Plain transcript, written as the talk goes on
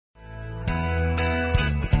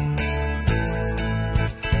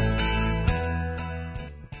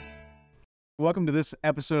Welcome to this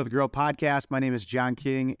episode of the Grow Podcast. My name is John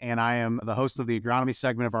King, and I am the host of the Agronomy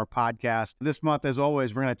segment of our podcast. This month, as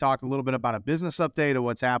always, we're going to talk a little bit about a business update of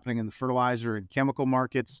what's happening in the fertilizer and chemical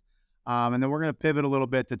markets. And then we're going to pivot a little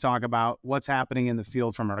bit to talk about what's happening in the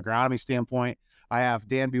field from an agronomy standpoint. I have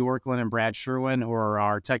Dan Bjorklund and Brad Sherwin, who are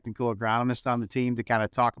our technical agronomists on the team, to kind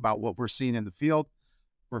of talk about what we're seeing in the field.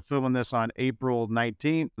 We're filming this on April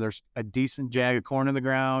 19th. There's a decent jag of corn in the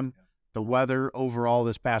ground. The weather overall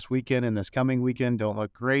this past weekend and this coming weekend don't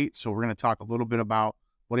look great. So we're going to talk a little bit about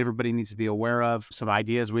what everybody needs to be aware of, some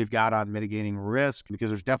ideas we've got on mitigating risk, because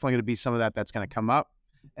there's definitely going to be some of that's going to come up.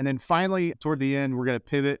 And then finally, toward the end, we're going to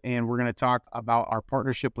pivot and we're going to talk about our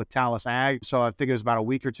partnership with Talus Ag. So I think it was about a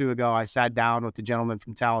week or two ago, I sat down with the gentleman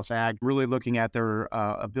from Talus Ag, really looking at their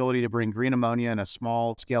ability to bring green ammonia in a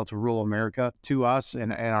small scale to rural America to us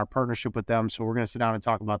and our partnership with them. So we're going to sit down and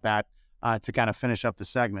talk about that to kind of finish up the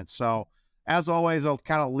segment. So as always, I'll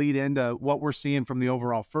kind of lead into what we're seeing from the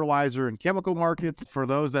overall fertilizer and chemical markets. For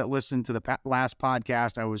those that listened to the last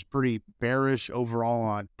podcast, I was pretty bearish overall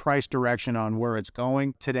on price direction on where it's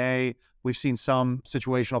going. Today, we've seen some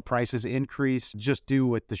situational prices increase just due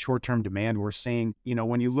with the short-term demand we're seeing. You know,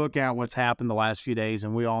 when you look at what's happened the last few days,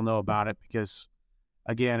 and we all know about it because,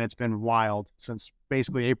 again, it's been wild since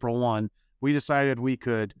basically April 1, we decided we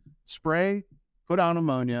could spray, put on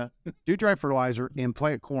ammonia, do dry fertilizer, and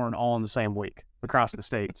plant corn all in the same week across the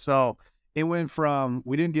state. So it went from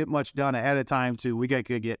we didn't get much done ahead of time to we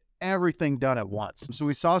could get everything done at once. So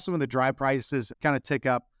we saw some of the dry prices kind of tick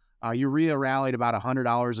up. Urea rallied about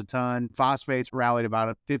 $100 a ton. Phosphates rallied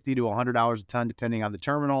about $50 to $100 a ton, depending on the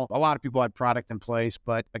terminal. A lot of people had product in place,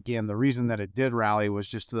 but again, the reason that it did rally was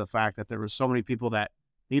just to the fact that there was so many people that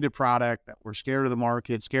needed product, that were scared of the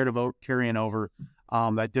market, scared of carrying over,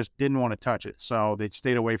 that just didn't want to touch it. So they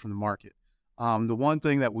stayed away from the market. The one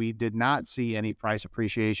thing that we did not see any price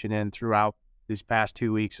appreciation in throughout these past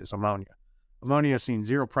 2 weeks is ammonia. Ammonia has seen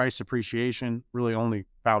zero price appreciation, really only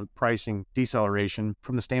about pricing deceleration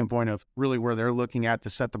from the standpoint of really where they're looking at to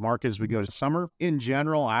set the market as we go to summer. In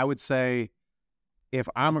general, I would say if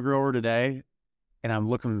I'm a grower today and I'm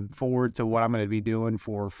looking forward to what I'm going to be doing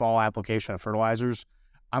for fall application of fertilizers,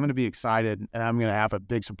 I'm going to be excited, and I'm going to have a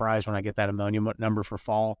big surprise when I get that ammonia number for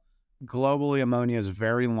fall. Globally, ammonia is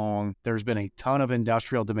very long. There's been a ton of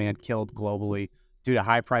industrial demand killed globally due to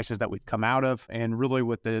high prices that we've come out of, and really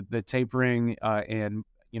with the tapering and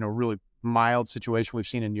really mild situation we've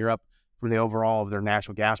seen in Europe from the overall of their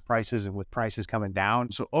natural gas prices and with prices coming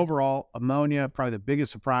down. So overall, ammonia, probably the biggest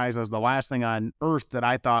surprise. That was the last thing on earth that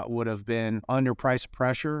I thought would have been under price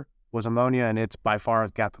pressure was ammonia, and it's by far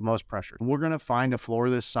got the most pressure. We're going to find a floor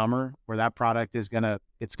this summer where that product is going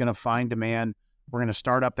to find demand. We're going to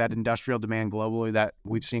start up that industrial demand globally that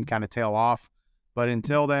we've seen kind of tail off. But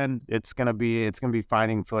until then, it's going to be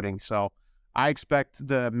finding footing. So I expect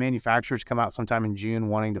the manufacturers to come out sometime in June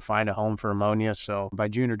wanting to find a home for ammonia. So by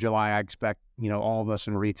June or July, I expect, all of us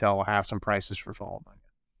in retail will have some prices for fall ammonia.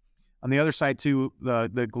 On the other side, too,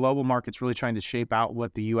 the global market's really trying to shape out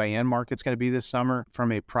what the UAN market's going to be this summer.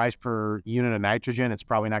 From a price per unit of nitrogen, it's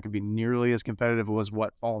probably not going to be nearly as competitive as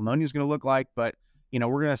what fall ammonia is going to look like. But,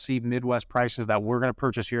 we're going to see Midwest prices that we're going to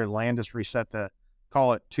purchase here at Landis reset to,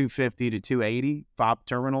 call it 250 to 280 FOB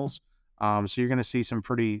terminals. So you're going to see some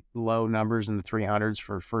pretty low numbers in the 300s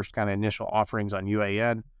for first kind of initial offerings on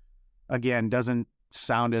UAN. Again, doesn't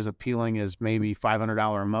sound as appealing as maybe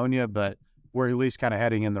 $500 ammonia, but we're at least kind of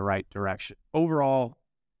heading in the right direction. Overall,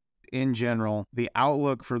 in general, the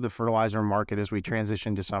outlook for the fertilizer market as we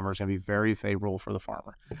transition to summer is going to be very favorable for the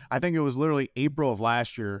farmer. I think it was literally April of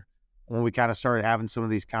last year when we kind of started having some of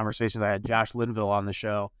these conversations. I had Josh Linville on the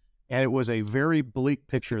show, and it was a very bleak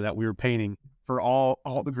picture that we were painting for all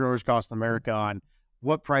the growers across America on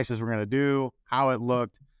what prices we're going to do, how it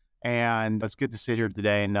looked. And it's good to sit here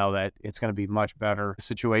today and know that it's going to be much better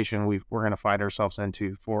situation we're going to find ourselves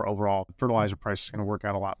into for overall fertilizer prices going to work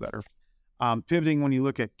out a lot better. Pivoting when you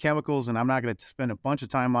look at chemicals, and I'm not going to spend a bunch of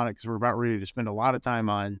time on it because we're about ready to spend a lot of time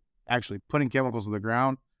on actually putting chemicals in the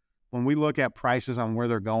ground. When we look at prices on where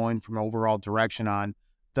they're going from overall direction on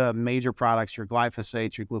the major products, your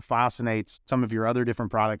glyphosates, your glufosinate, some of your other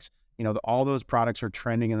different products, all those products are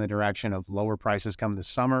trending in the direction of lower prices come this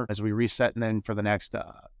summer as we reset and then for the next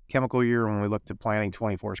chemical year when we look to planting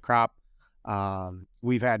 24's crop.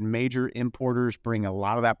 We've had major importers bring a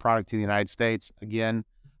lot of that product to the United States. Again,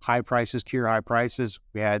 high prices cure high prices.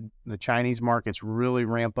 We had the Chinese markets really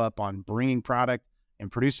ramp up on bringing product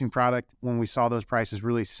and producing product when we saw those prices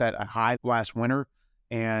really set a high last winter.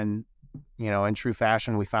 And, in true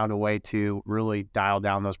fashion, we found a way to really dial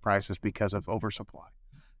down those prices because of oversupply.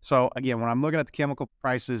 So again, when I'm looking at the chemical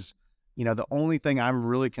prices, The only thing I'm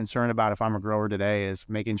really concerned about if I'm a grower today is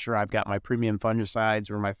making sure I've got my premium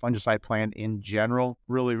fungicides or my fungicide plan in general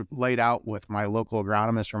really laid out with my local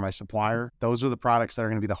agronomist or my supplier. Those are the products that are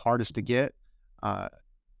going to be the hardest to get.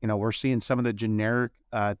 We're seeing some of the generic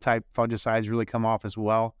type fungicides really come off as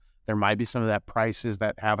well. There might be some of that prices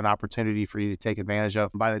that have an opportunity for you to take advantage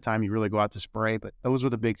of by the time you really go out to spray. But those are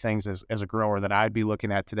the big things as a grower that I'd be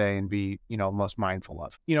looking at today and be, most mindful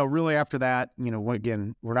of. Really after that,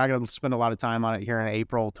 again, we're not going to spend a lot of time on it here in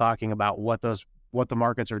April talking about what the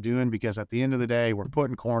markets are doing, because at the end of the day, we're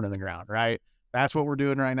putting corn in the ground, right? That's what we're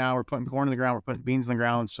doing right now. We're putting corn in the ground. We're putting beans in the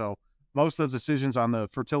ground. So most of those decisions on the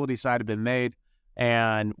fertility side have been made,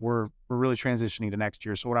 and we're really transitioning to next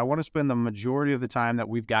year. So what I want to spend the majority of the time that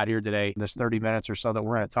we've got here today, this 30 minutes or so that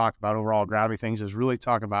we're going to talk about overall agronomy things, is really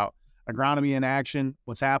talk about agronomy in action,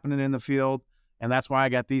 what's happening in the field. And that's why I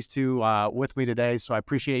got these two with me today. So I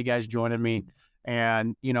appreciate you guys joining me.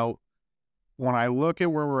 And, when I look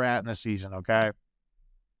at where we're at in the season, okay,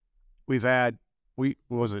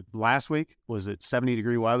 was it last week? Was it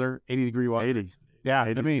 70-degree weather, 80-degree weather? 80. Yeah,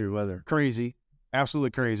 80-degree weather. Crazy.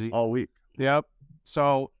 Absolutely crazy. All week. Yep.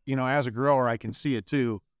 So, as a grower, I can see it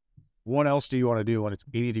too. What else do you want to do when it's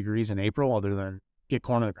 80 degrees in April other than get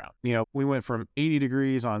corn in the ground? We went from 80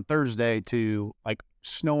 degrees on Thursday to like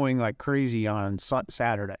snowing like crazy on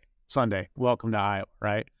Sunday. Welcome to Iowa,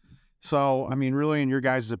 right? So, really, in your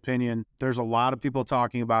guys' opinion, there's a lot of people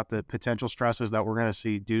talking about the potential stresses that we're going to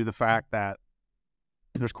see due to the fact that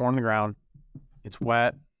there's corn in the ground, it's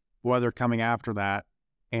wet, weather coming after that,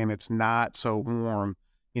 and it's not so warm.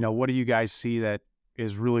 What do you guys see that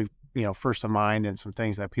is really, first of mind, and some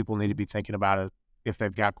things that people need to be thinking about if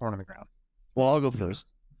they've got corn in the ground? Well, I'll go first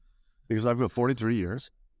because I've got 43 years.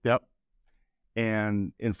 Yep.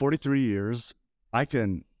 And in 43 years, I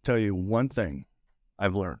can tell you one thing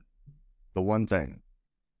I've learned. The one thing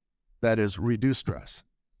that is reduce stress.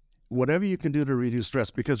 Whatever you can do to reduce stress,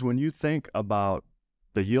 because when you think about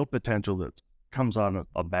the yield potential that comes on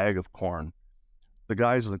a bag of corn, the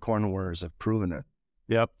guys in the corn warriors have proven it.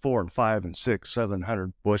 Yep. 4 and 5 and 6,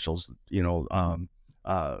 700 bushels, the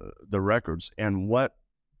records. And what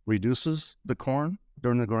reduces the corn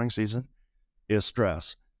during the growing season is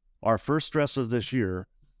stress. Our first stress of this year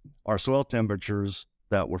are soil temperatures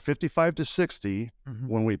that were 55 to 60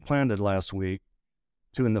 when we planted last week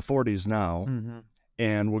to in the 40s now.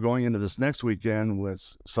 And we're going into this next weekend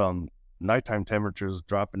with some nighttime temperatures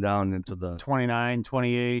dropping down into the 29,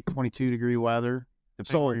 28, 22 degree weather.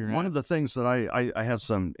 So one of the things that I had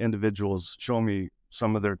some individuals show me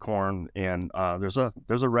some of their corn, and there's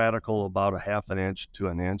a radical about a half an inch to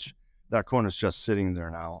an inch. That corn is just sitting there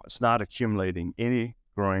now. It's not accumulating any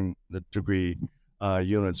growing the degree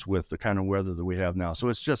units with the kind of weather that we have now. So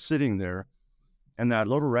it's just sitting there, and that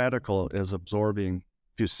little radical is absorbing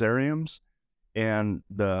fusariums and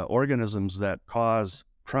the organisms that cause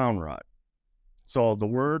crown rot. So the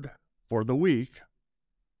word for the week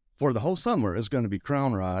for the whole summer is going to be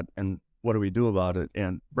crown rot, and what do we do about it?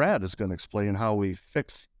 And Brad is going to explain how we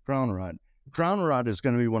fix crown rot. Crown rot is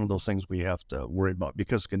going to be one of those things we have to worry about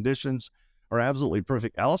because conditions are absolutely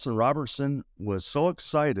perfect. Allison Robertson was so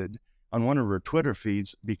excited on one of her Twitter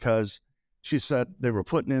feeds because she said they were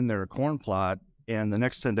putting in their corn plot and the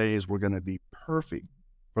next 10 days were going to be perfect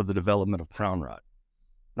for the development of crown rot.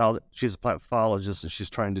 Now, she's a pathologist and she's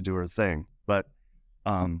trying to do her thing, but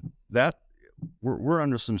we're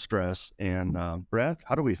under some stress. And Brad,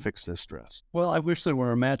 how do we fix this stress? Well, I wish there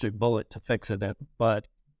were a magic bullet to fix it, but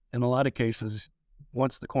in a lot of cases,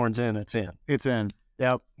 once the corn's in, it's in. It's in.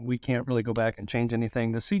 Yep. We can't really go back and change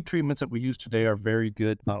anything. The seed treatments that we use today are very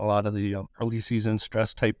good on a lot of the early season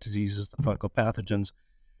stress type diseases, the fungal pathogens,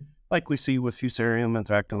 like we see with Fusarium,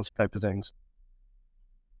 Anthracnose type of things.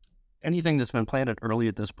 Anything that's been planted early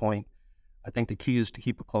at this point, I think the key is to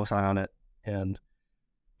keep a close eye on it. And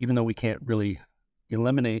even though we can't really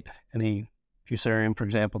eliminate any Fusarium, for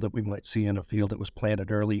example, that we might see in a field that was planted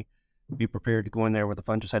early, be prepared to go in there with a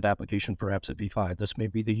fungicide application, perhaps at V5. This may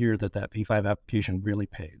be the year that V5 application really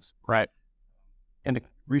pays. Right. And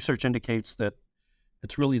research indicates that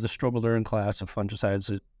it's really the strobilurin class of fungicides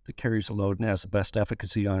that carries the load and has the best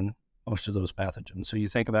efficacy on most of those pathogens. So you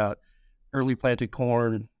think about early planted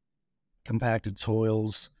corn, compacted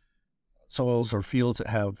soils or fields that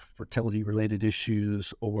have fertility-related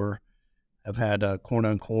issues or have had corn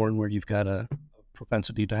on corn where you've got a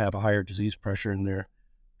propensity to have a higher disease pressure in there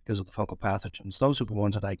because of the fungal pathogens. Those are the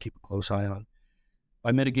ones that I keep a close eye on.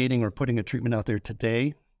 By mitigating or putting a treatment out there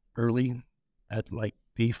today, early at like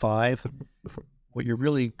V5, what you're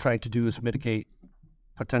really trying to do is mitigate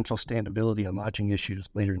potential standability and lodging issues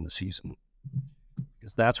later in the season,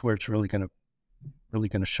 because that's where it's really going to really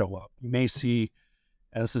going to show up. You may see,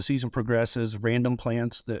 as the season progresses, random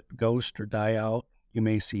plants that ghost or die out. You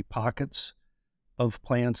may see pockets of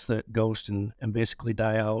plants that ghost and basically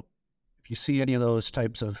die out. If you see any of those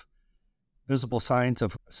types of visible signs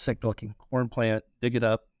of a sick-looking corn plant, dig it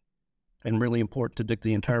up, and really important to dig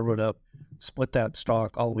the entire root up, split that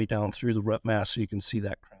stalk all the way down through the root mass so you can see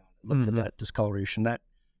that crown. Look for that discoloration. That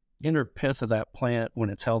inner pith of that plant, when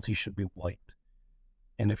it's healthy, should be white.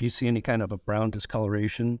 And if you see any kind of a brown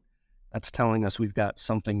discoloration, that's telling us we've got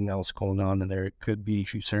something else going on in there. It could be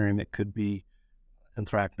fusarium, it could be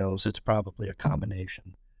anthracnose. It's probably a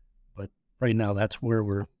combination. But right now, that's where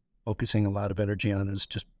we're focusing a lot of energy on, is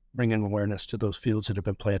just bringing awareness to those fields that have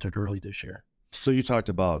been planted early this year. So you talked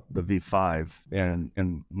about the V5, and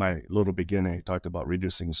in my little beginning, I talked about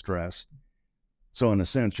reducing stress. So in a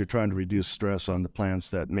sense, you're trying to reduce stress on the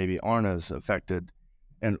plants that maybe aren't as affected.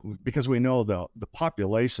 And because we know the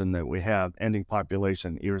population that we have, ending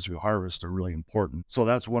population years we harvest, are really important. So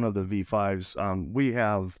that's one of the V5s.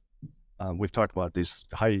 We've talked about these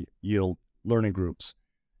high yield learning groups.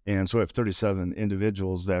 And so we have 37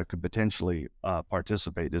 individuals that could potentially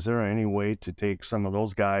participate. Is there any way to take some of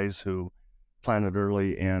those guys who planted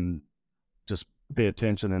early and just pay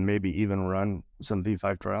attention and maybe even run some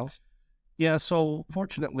V5 trials? Yeah, so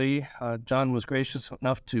fortunately, John was gracious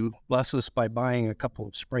enough to bless us by buying a couple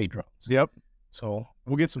of spray drones. Yep. So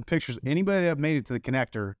we'll get some pictures. Anybody that made it to the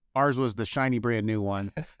connector, ours was the shiny brand new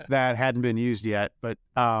one that hadn't been used yet, but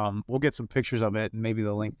we'll get some pictures of it and maybe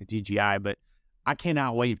the link to DGI. But I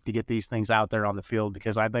cannot wait to get these things out there on the field,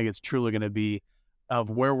 because I think it's truly going to be of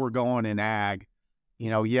where we're going in ag.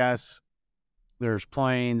 Yes, there's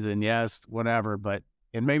planes and yes, whatever,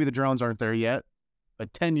 and maybe the drones aren't there yet,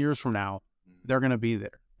 but 10 years from now, they're going to be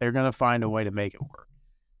there. They're going to find a way to make it work.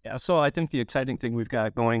 Yeah, so I think the exciting thing we've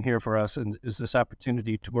got going here for us is this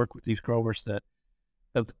opportunity to work with these growers that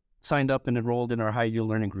have signed up and enrolled in our high yield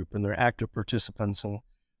learning group, and they're active participants. And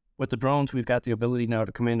with the drones, we've got the ability now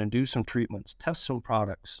to come in and do some treatments, test some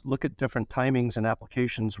products, look at different timings and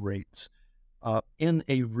applications rates in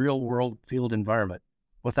a real world field environment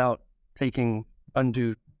without taking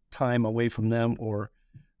undue time away from them or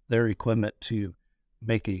their equipment to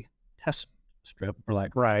make a test strip, or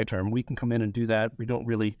like right term. We can come in and do that. We don't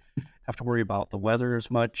really have to worry about the weather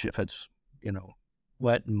as much. If it's,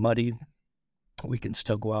 wet and muddy, we can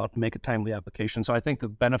still go out and make a timely application. So I think the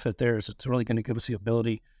benefit there is it's really going to give us the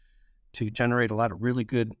ability to generate a lot of really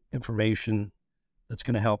good information that's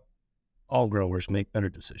going to help all growers make better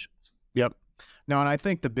decisions. Yep. No, and I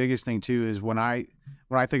think the biggest thing too is when I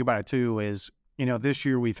think about it too is, this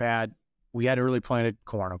year we had early planted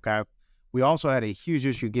corn. Okay. We also had a huge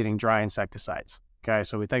issue getting dry insecticides. Okay.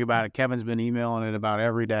 So we think about it. Kevin's been emailing it about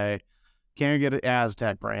every day. Can't get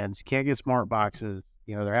Aztec brands. Can't get smart boxes.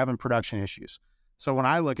 They're having production issues. So when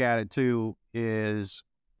I look at it too is,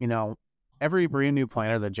 every brand new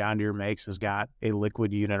planter that John Deere makes has got a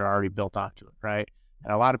liquid unit already built onto it. Right.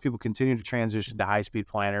 And a lot of people continue to transition to high-speed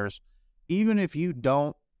planters. Even if you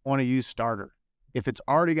don't want to use starter, if it's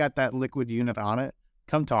already got that liquid unit on it,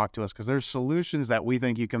 come talk to us, because there's solutions that we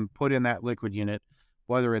think you can put in that liquid unit,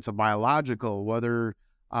 whether it's a biological, whether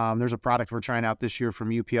there's a product we're trying out this year from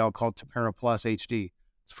UPL called Tapera Plus HD.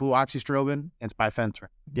 It's fluoxystrobin and it's bifenthrin.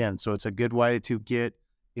 Again, so it's a good way to get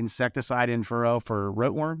insecticide in furrow for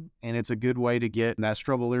rootworm, and it's a good way to get that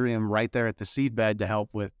strobilurium right there at the seed bed to help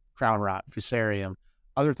with crown rot, fusarium,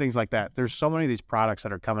 other things like that. There's so many of these products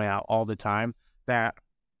that are coming out all the time that,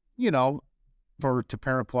 for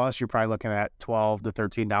Tapera Plus, you're probably looking at $12 to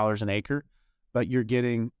 $13 an acre, but you're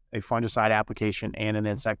getting a fungicide application and an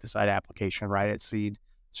insecticide application right at seed,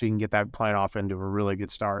 so you can get that plant off into a really good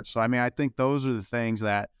start. So, I think those are the things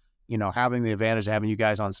that, having the advantage of having you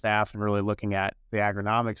guys on staff and really looking at the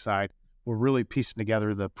agronomic side, we're really piecing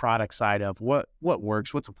together the product side of what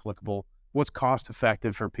works, what's applicable, what's cost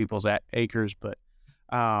effective for people's acres. But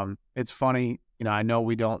it's funny, I know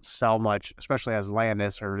we don't sell much, especially as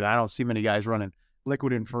Landis, or I don't see many guys running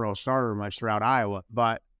liquid in furrow starter much throughout Iowa.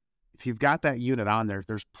 But if you've got that unit on there,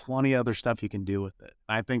 there's plenty of other stuff you can do with it.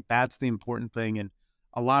 I think that's the important thing. And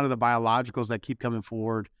a lot of the biologicals that keep coming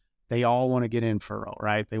forward, they all want to get in furrow,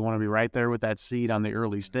 right? They want to be right there with that seed on the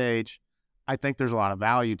early stage. I think there's a lot of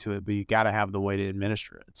value to it, but you got to have the way to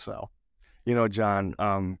administer it. So,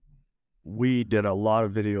 John, we did a lot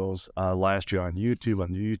of videos last year on YouTube,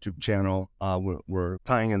 on the YouTube channel. We're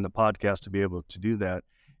tying in the podcast to be able to do that.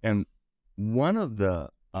 And one of the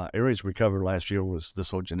areas we covered last year was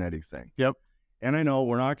this whole genetic thing. Yep. And I know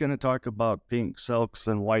we're not going to talk about pink silks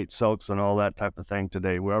and white silks and all that type of thing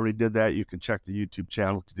today. We already did that. You can check the YouTube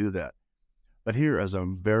channel to do that. But here is a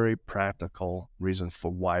very practical reason for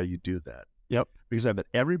why you do that. Yep. Because I bet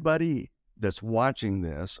everybody that's watching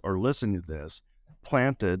this or listening to this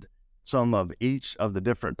planted some of each of the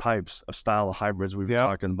different types of style of hybrids we've been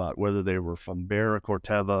talking about, whether they were from Bayer,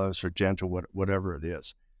 Corteva, Syngenta, whatever it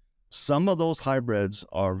is. Some of those hybrids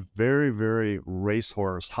are very, very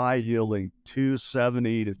racehorse, high yielding,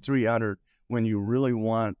 270 to 300 when you really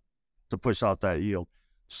want to push out that yield.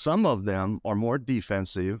 Some of them are more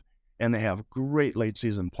defensive and they have great late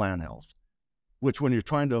season plant health, which when you're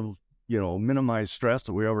trying to minimize stress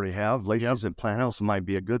that we already have, late season plant health might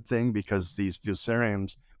be a good thing because these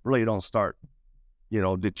fusariums really don't start,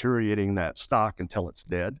 deteriorating that stock until it's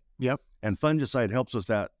dead. Yep. And fungicide helps with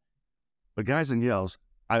that. But guys and gals,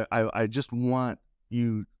 I just want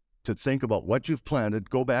you to think about what you've planted,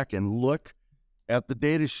 go back and look at the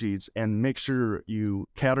data sheets and make sure you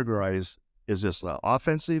categorize, is this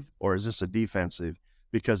offensive or is this a defensive?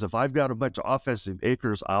 Because if I've got a bunch of offensive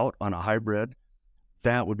acres out on a hybrid,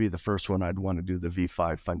 that would be the first one I'd want to do the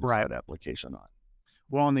V5 fungicide application on.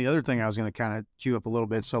 Well, and the other thing I was going to kind of cue up a little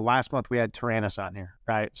bit. So last month we had Taranis on here,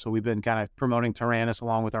 right? So we've been kind of promoting Taranis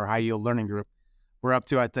along with our high yield learning group. We're up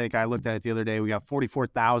to, I think I looked at it the other day, we got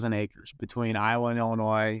 44,000 acres between Iowa and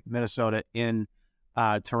Illinois, Minnesota in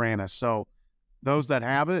Taranis. So those that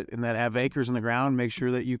have it and that have acres in the ground, make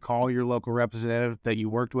sure that you call your local representative that you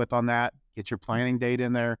worked with on that, get your planting date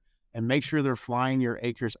in there, and make sure they're flying your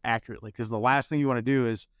acres accurately. Because the last thing you want to do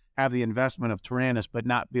is have the investment of Taranis, but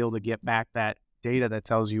not be able to get back that data that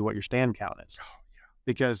tells you what your stand count is.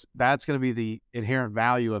 Because that's going to be the inherent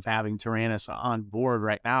value of having Taranis on board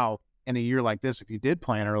right now in a year like this. If you did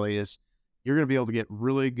plant early, is you're going to be able to get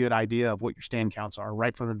really good idea of what your stand counts are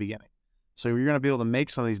right from the beginning. So you're going to be able to make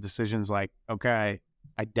some of these decisions like, okay,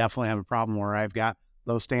 I definitely have a problem where I've got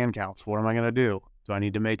low stand counts. What am I going to do? Do I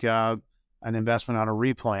need to make an investment on a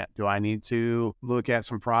replant? Do I need to look at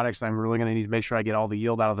some products that I'm really going to need to make sure I get all the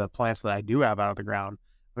yield out of the plants that I do have out of the ground?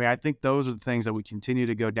 I mean, I think those are the things that we continue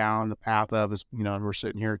to go down the path of, as and we're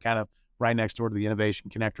sitting here kind of right next door to the Innovation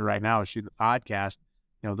Connector right now, shooting the podcast.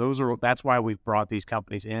 That's why we've brought these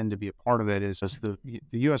companies in to be a part of it. Is just the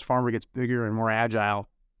U.S. farmer gets bigger and more agile.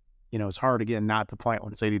 It's hard again not to plant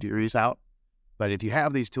when it's 80 degrees out. But if you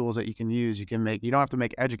have these tools that you can use, you don't have to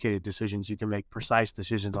make educated decisions. You can make precise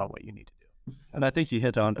decisions on what you need to do. And I think you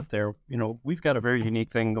hit on it there. We've got a very unique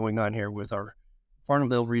thing going on here with our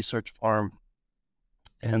Farmville Research Farm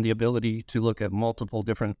and the ability to look at multiple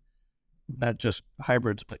different, not just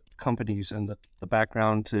hybrids, but companies and the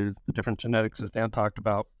background to the different genetics that Dan talked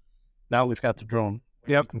about. Now we've got the drone.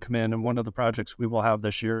 Yep. You can come in, and one of the projects we will have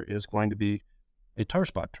this year is going to be a tar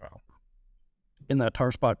spot trial. In that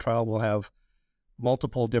tar spot trial, we'll have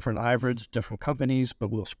multiple different hybrids, different companies,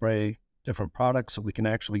 but we'll spray different products so we can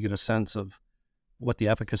actually get a sense of what the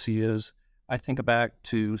efficacy is. I think back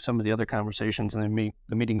to some of the other conversations and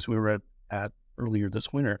the meetings we were at earlier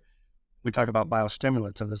this winter. We talked about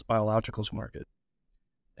biostimulants and this biologicals market.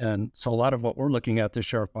 And so a lot of what we're looking at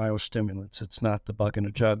this year are biostimulants. It's not the buck in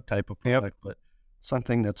a jug type of product, but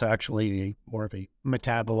something that's actually more of a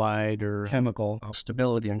metabolite or chemical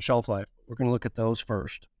stability and shelf life. We're going to look at those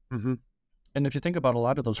first. Mm-hmm. And if you think about a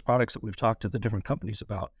lot of those products that we've talked to the different companies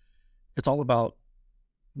about, it's all about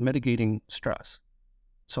mitigating stress.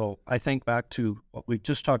 So I think back to what we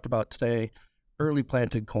just talked about today, early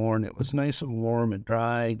planted corn. It was nice and warm and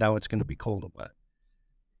dry. Now it's going to be cold and wet.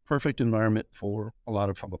 Perfect environment for a lot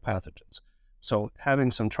of fungal pathogens. So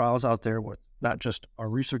having some trials out there with not just our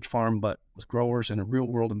research farm, but with growers in a real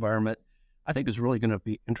world environment, I think is really going to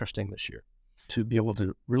be interesting this year to be able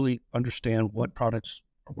to really understand what products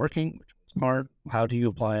are working, which ones aren't, how do you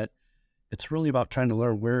apply it. It's really about trying to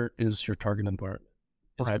learn where is your target environment.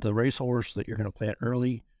 Is it the racehorse that you're going to plant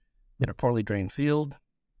early in a poorly drained field?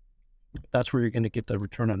 That's where you're going to get the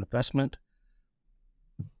return on investment.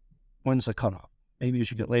 When's the cutoff? Maybe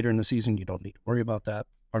as you get later in the season, you don't need to worry about that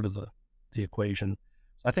part of the equation.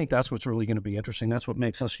 So I think that's what's really going to be interesting. That's what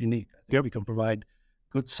makes us unique. I think we can provide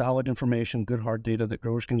good, solid information, good, hard data that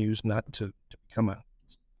growers can use, not to become a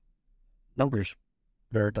numbers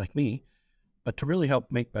nerd like me, but to really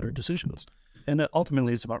help make better decisions. And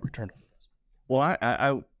ultimately, it's about return on investment.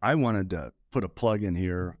 Well, I wanted to put a plug in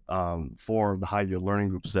here for the high yield learning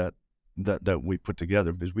groups that we put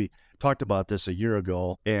together, because we talked about this a year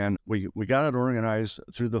ago and we got it organized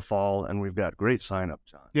through the fall, and we've got great sign up,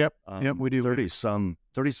 John. Yep, we do.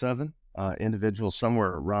 37 individuals,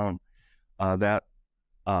 somewhere around that.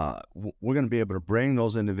 We're going to be able to bring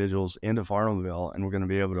those individuals into Farmville, and we're going to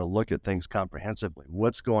be able to look at things comprehensively.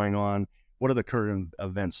 What's going on? What are the current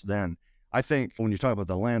events then? I think when you talk about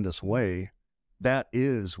the Landis Way, that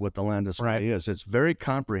is what the Landis Way is. It's very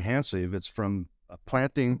comprehensive. It's from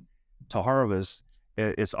planting to harvest,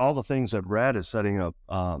 It's all the things that Brad is setting up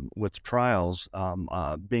with trials,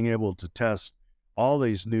 being able to test all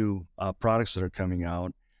these new products that are coming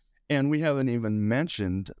out. And we haven't even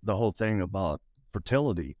mentioned the whole thing about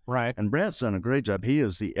fertility. Right. And Brad's done a great job. He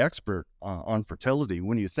is the expert on fertility.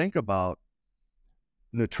 When you think about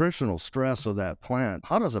nutritional stress of that plant,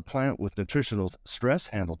 how does a plant with nutritional stress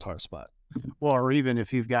handle tar spot? Well, or even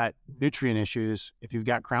if you've got nutrient issues, if you've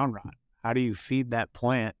got crown rot, how do you feed that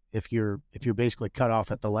plant if you're basically cut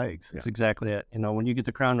off at the legs? That's exactly it. When you get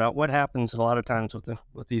the crown rot, what happens a lot of times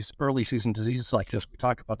with these early season diseases like this, we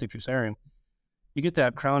talk about the fusarium, you get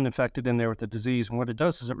that crown infected in there with the disease, and what it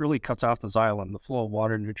does is it really cuts off the xylem, the flow of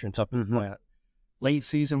water and nutrients up in the plant. Late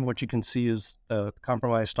season, what you can see is the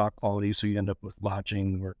compromised stock quality, so you end up with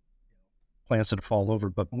lodging or plants that fall over.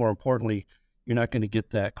 But more importantly, you're not going to get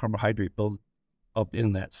that carbohydrate build up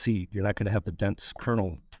in that seed. You're not going to have the dense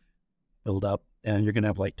kernel build up, and you're going to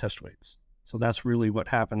have light test weights. So that's really what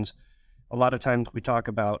happens. A lot of times we talk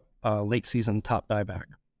about late season top dieback,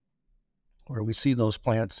 where we see those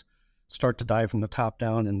plants start to die from the top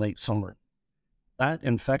down in late summer. That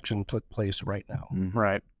infection took place right now.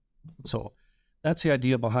 Right. So that's the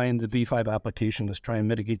idea behind the V5 application, is try and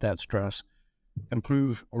mitigate that stress,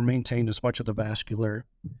 improve or maintain as much of the vascular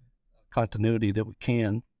continuity that we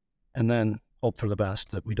can, and then hope for the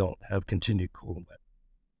best that we don't have continued cool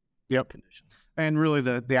wet conditions. And really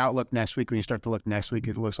the outlook next week, when you start to look next week,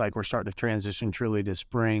 it looks like we're starting to transition truly to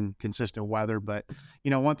spring, consistent weather. But,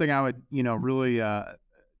 one thing I would, really,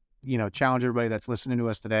 challenge everybody that's listening to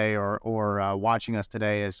us today or watching us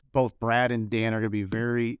today is both Brad and Dan are going to be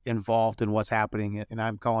very involved in what's happening. And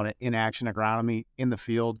I'm calling it in-action agronomy in the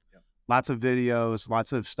field. Yep. Lots of videos,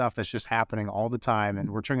 lots of stuff that's just happening all the time. And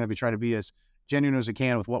we're trying to be as genuine as we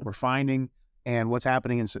can with what we're finding and what's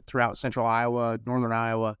happening throughout central Iowa, northern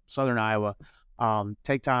Iowa, southern Iowa.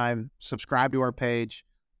 Take time, subscribe to our page,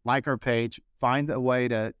 like our page, find a way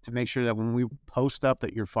to make sure that when we post stuff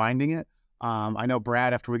that you're finding it. I know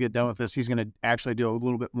Brad, after we get done with this, he's going to actually do a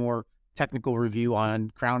little bit more technical review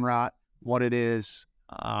on crown rot, what it is,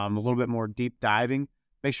 a little bit more deep diving.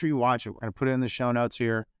 Make sure you watch it. We're going to put it in the show notes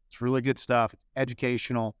here. It's really good stuff. It's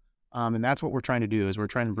educational. And that's what we're trying to do, is we're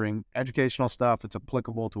trying to bring educational stuff that's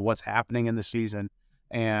applicable to what's happening in the season.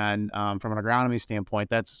 And from an agronomy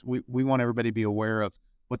standpoint, we want everybody to be aware of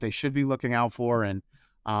what they should be looking out for and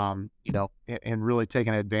really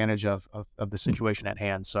taking advantage of the situation at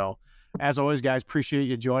hand. So as always, guys, appreciate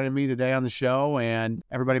you joining me today on the show, and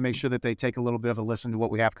everybody make sure that they take a little bit of a listen to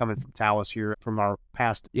what we have coming from Talus here from our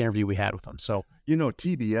past interview we had with them. So,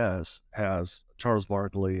 TBS has Charles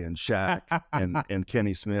Barkley and Shaq and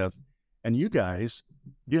Kenny Smith, and you guys,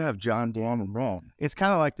 you have John, Dan, and Ron. It's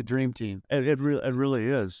kind of like the dream team. It really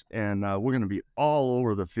is, and we're going to be all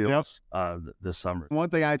over the fields this summer. One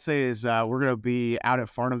thing I'd say is we're going to be out at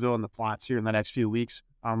Farnhamville in the plots here in the next few weeks.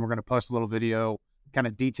 We're going to post a little video kind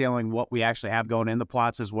of detailing what we actually have going in the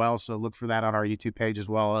plots as well. So look for that on our YouTube page, as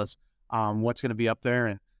well as what's going to be up there.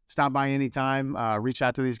 And stop by anytime. Reach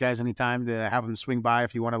out to these guys anytime to have them swing by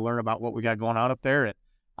if you want to learn about what we got going on up there.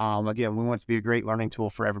 And again, we want it to be a great learning tool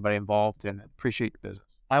for everybody involved, and appreciate your business.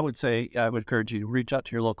 I would encourage you to reach out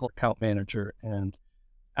to your local account manager and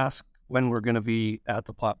ask when we're going to be at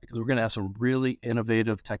the plot, because we're going to have some really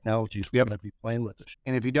innovative technologies we're going to be playing with this.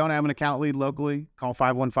 And if you don't have an account lead locally, call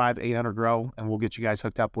 515-800-GROW, and we'll get you guys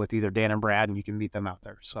hooked up with either Dan and Brad, and you can meet them out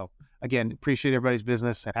there. So again, appreciate everybody's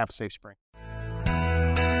business, and have a safe spring.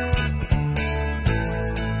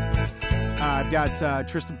 I've got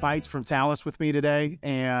Tristan Pites from Talus with me today,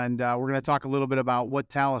 and we're going to talk a little bit about what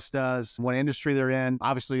Talus does, what industry they're in.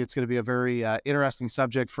 Obviously, it's going to be a very interesting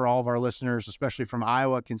subject for all of our listeners, especially from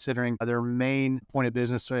Iowa, considering their main point of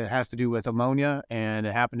business has to do with ammonia, and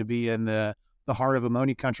it happened to be in the heart of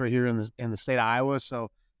ammonia country here in the state of Iowa. So,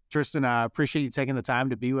 Tristan, I appreciate you taking the time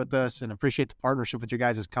to be with us, and appreciate the partnership with your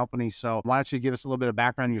guys' company. So why don't you give us a little bit of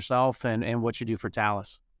background on yourself and what you do for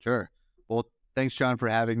Talus? Sure. Well, thanks, John, for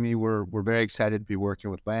having me. We're very excited to be working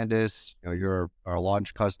with Landis. You're our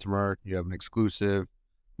launch customer. You have an exclusive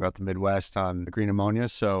throughout the Midwest on green ammonia.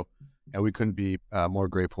 So we couldn't be more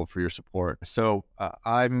grateful for your support. So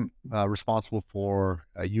I'm responsible for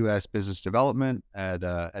U.S. business development at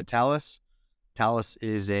Talus. Talus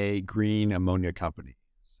is a green ammonia company.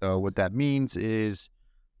 So what that means is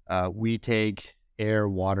we take air,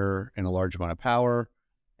 water, and a large amount of power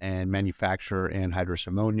and manufacture anhydrous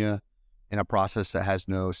ammonia in a process that has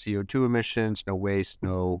no CO2 emissions, no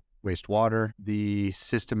wastewater. The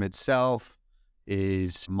system itself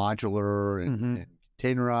is modular and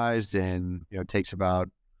containerized, and takes about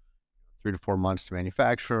 3 to 4 months to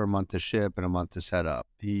manufacture, a month to ship, and a month to set up.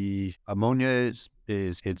 The ammonia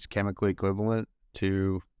is its chemically equivalent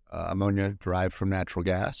to ammonia derived from natural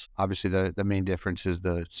gas. Obviously, the main difference is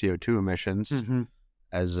the CO2 emissions. Mm-hmm.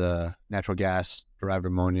 As natural gas derived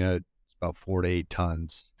ammonia, it's about 4 to 8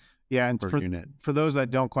 tons Yeah, and per unit. for those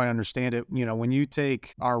that don't quite understand it, when you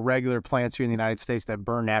take our regular plants here in the United States that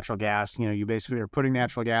burn natural gas, you basically are putting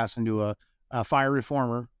natural gas into a fire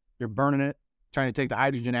reformer. You're burning it, trying to take the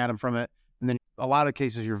hydrogen atom from it, and then a lot of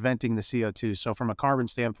cases you're venting the CO2. So from a carbon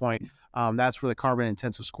standpoint, that's where the carbon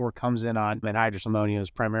intensive score comes in on. And hydrous ammonia is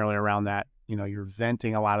primarily around that. You're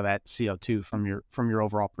venting a lot of that CO2 from your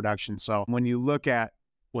overall production. So when you look at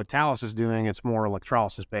what Talus is doing, it's more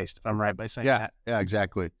electrolysis based, if I'm right by saying that. Yeah,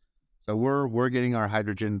 exactly. So we're getting our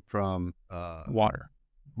hydrogen from Water.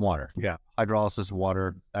 Yeah, hydrolysis of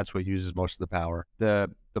water. That's what uses most of the power. The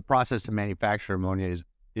process to manufacture ammonia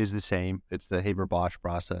is the same. It's the Haber-Bosch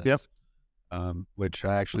process. Yep. Which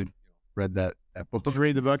I actually read that book. Did you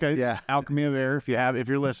read the book? Yeah. Alchemy of Air. If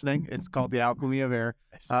you're listening, it's called The Alchemy of Air.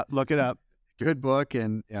 Look it up. Good book,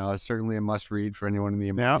 and certainly a must read for anyone in the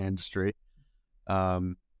ammonia industry.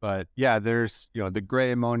 But yeah, there's the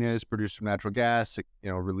gray ammonia is produced from natural gas. It,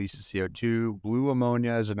 releases CO2. Blue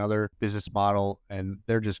ammonia is another business model, and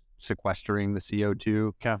they're just sequestering the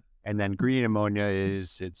CO2. Okay. And then green ammonia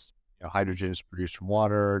it's hydrogen is produced from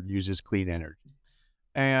water, uses clean energy.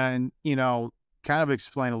 And kind of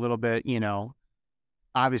explain a little bit.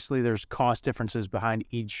 Obviously there's cost differences behind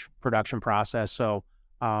each production process. So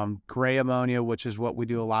gray ammonia, which is what we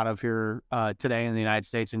do a lot of here today in the United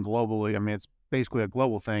States and globally. I mean, it's basically a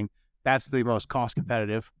global thing. That's the most cost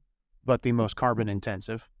competitive, but the most carbon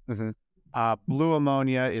intensive. Mm-hmm. Blue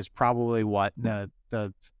ammonia is probably what the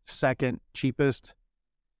second cheapest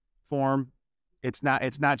form. It's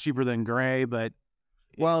not cheaper than gray, but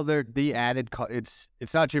well, they're the added it's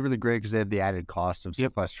not cheaper than gray because they have the added cost of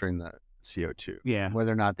sequestering the CO2. Yeah.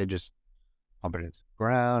 Whether or not they just pump it into the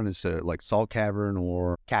ground, it's a like salt cavern,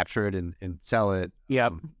 or capture it and sell it.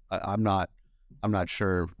 Yep. I'm not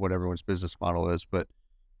sure what everyone's business model is, but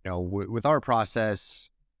with our process,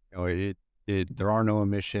 there are no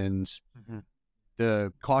emissions. Mm-hmm.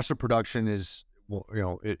 The cost of production is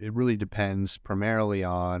it really depends primarily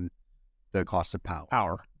on the cost of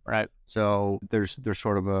power. Right. So there's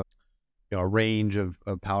sort of a range of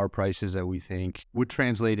power prices that we think would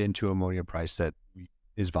translate into ammonia price that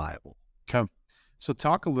is viable. Okay. So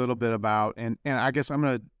talk a little bit about, and I guess I'm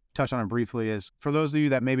going to touch on it briefly, is for those of you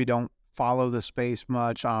that maybe don't follow the space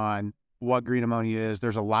much on what green ammonia is,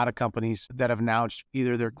 there's a lot of companies that have announced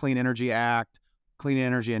either their Clean Energy Act, Clean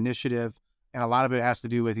Energy Initiative, and a lot of it has to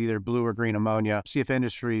do with either blue or green ammonia. CF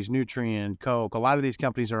Industries, Nutrien, Coke, a lot of these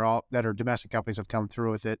companies that are domestic companies have come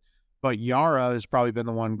through with it. But Yara has probably been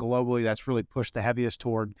the one globally that's really pushed the heaviest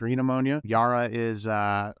toward green ammonia. Yara is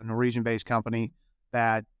a Norwegian-based company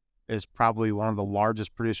that is probably one of the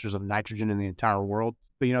largest producers of nitrogen in the entire world.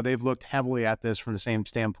 But, they've looked heavily at this from the same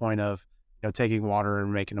standpoint of, taking water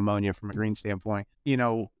and making ammonia from a green standpoint.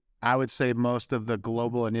 I would say most of the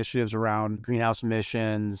global initiatives around greenhouse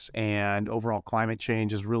emissions and overall climate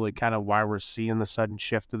change is really kind of why we're seeing the sudden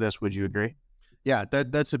shift to this. Would you agree? Yeah,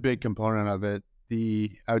 that's a big component of it.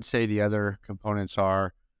 I would say the other components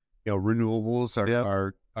are, renewables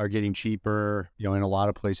are getting cheaper. In a lot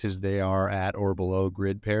of places they are at or below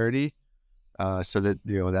grid parity, so that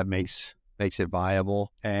that makes it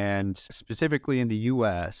viable. And specifically in the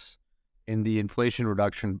U.S., in the Inflation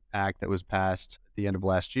Reduction Act that was passed at the end of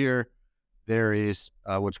last year, there is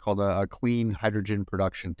what's called a clean hydrogen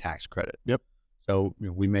production tax credit. Yep. So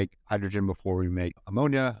we make hydrogen before we make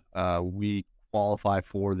ammonia. We qualify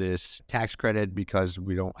for this tax credit because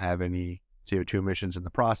we don't have any CO2 emissions in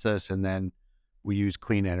the process, and then we use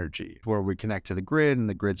clean energy where we connect to the grid, and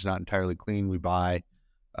the grid's not entirely clean. We buy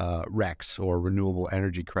RECs, or renewable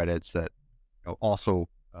energy credits, that also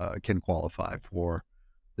can qualify for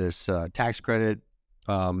this tax credit.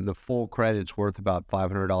 The full credit's worth about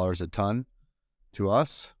 $500 a ton to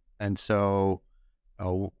us, and so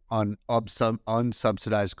on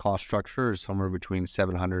unsubsidized cost structure is somewhere between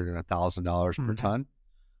 $700 and $1,000 per ton.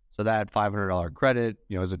 So that $500 credit,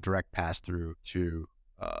 is a direct pass through to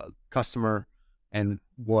customer, and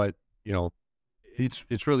what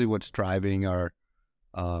it's really what's driving our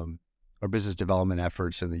business development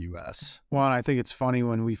efforts in the U.S. Well, and I think it's funny,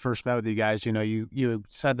 when we first met with you guys, you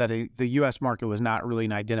said that the U.S. market was not really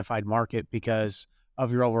an identified market because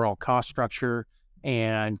of your overall cost structure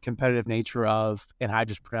and competitive nature of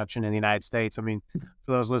anhydrous production in the United States. I mean,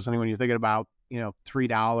 for those listening, when you're thinking about,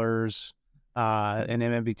 $3 an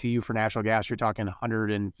MMBTU for natural gas, you're talking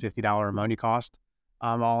 $150 ammonia cost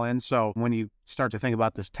all in. So when you start to think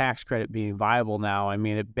about this tax credit being viable now, I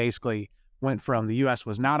mean, it basically went from the U.S.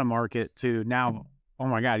 was not a market to now Oh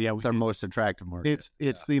my God, yeah, It's our most attractive market.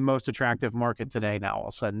 it's the most attractive market today now all of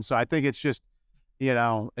a sudden. So I think it's just,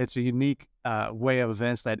 it's a unique way of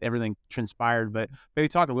events that everything transpired. But maybe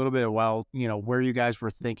talk a little bit about, where you guys were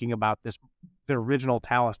thinking about this, the original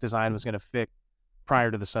Talus design was going to fit prior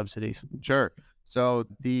to the subsidies. Sure. So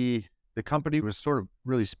the company was sort of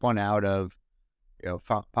really spun out of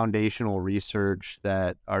foundational research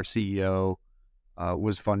that our CEO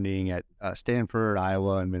was funding at Stanford,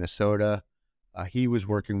 Iowa, and Minnesota. He was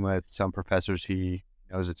working with some professors he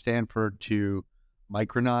knows at Stanford to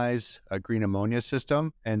micronize a green ammonia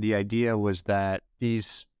system. And the idea was that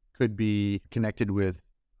these could be connected with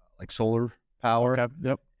like solar power Okay.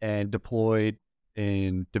 Yep. and deployed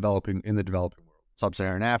in the developing world,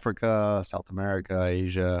 Sub-Saharan Africa, South America,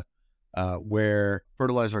 Asia, where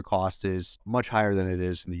fertilizer cost is much higher than it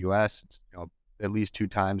is in the U.S. It's at least 2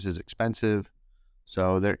 times as expensive.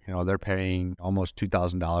 So they're paying almost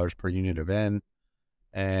 $2,000 per unit of N,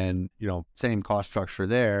 and same cost structure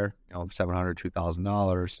there, $700,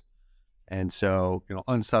 $2,000, and so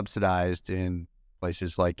unsubsidized in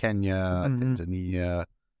places like Kenya, Tanzania,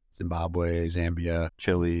 Zimbabwe, Zambia,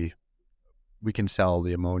 Chile. We can sell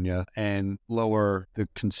the ammonia and lower the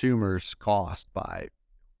consumer's cost by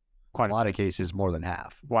quite a lot of cases more than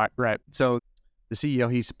half. Right. So the CEO,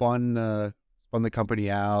 he spun the company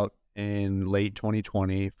out in late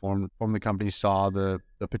 2020, formed the company, saw the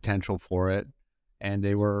potential for it, and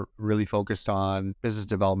they were really focused on business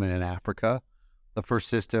development in Africa. The first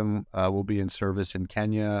system will be in service in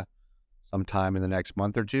Kenya sometime in the next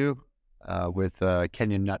month or two with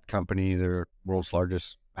Kenyan Nut Company. They're world's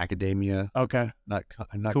largest macadamia nut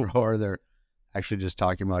Cool. grower. They're actually just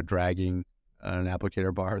talking about dragging an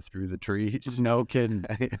applicator bar through the trees. No kidding.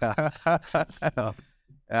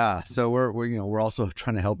 So we're also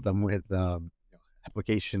trying to help them with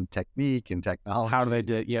application technique and technology. How do they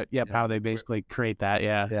do? How they basically create that?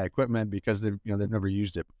 Yeah. Equipment, because they've never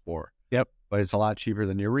used it before. Yep. But it's a lot cheaper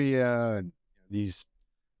than urea, and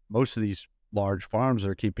most of these large farms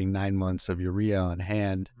are keeping 9 months of urea on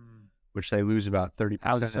hand, which they lose about 30%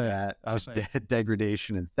 of that to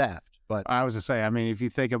degradation and theft. But I was to say, I mean, if you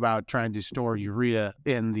think about trying to store urea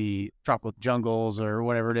in the tropical jungles or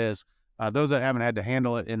whatever it is, those that haven't had to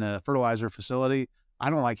handle it in a fertilizer facility, I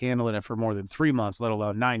don't like handling it for more than 3 months, let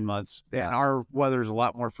alone 9 months. Yeah. And our weather is a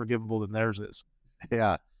lot more forgivable than theirs is.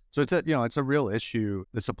 Yeah. So it's a real issue.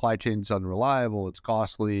 The supply chain is unreliable. It's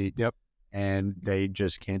costly. Yep. And they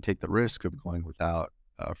just can't take the risk of going without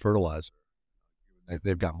fertilizer.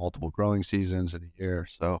 They've got multiple growing seasons in a year.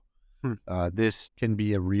 So this can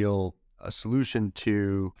be a real solution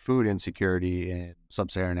to food insecurity in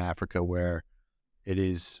Sub-Saharan Africa, where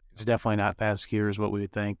it's definitely not as secure as what we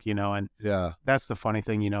would think, and yeah, that's the funny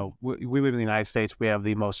thing, we live in the United States. We have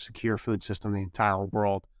the most secure food system in the entire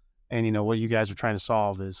world. And, what you guys are trying to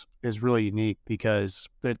solve is really unique, because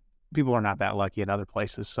people are not that lucky in other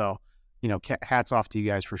places. So, hats off to you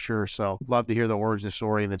guys for sure. So love to hear the origin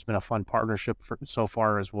story, and it's been a fun partnership so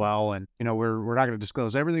far as well. And, we're not going to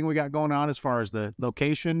disclose everything we got going on as far as the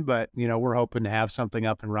location, but, we're hoping to have something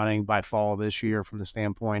up and running by fall this year from the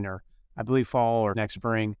standpoint, or I believe fall or next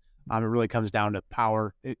spring. It really comes down to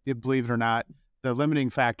power. Believe it or not, the limiting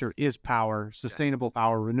factor is power, sustainable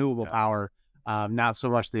power, renewable power. Not so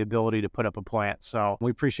much the ability to put up a plant. So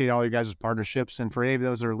we appreciate all you guys' partnerships. And for any of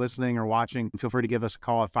those that are listening or watching, feel free to give us a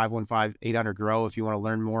call at 515-800-GROW if you want to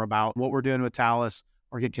learn more about what we're doing with Talus,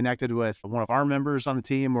 or get connected with one of our members on the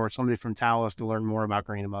team or somebody from Talus to learn more about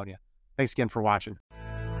green ammonia. Thanks again for watching.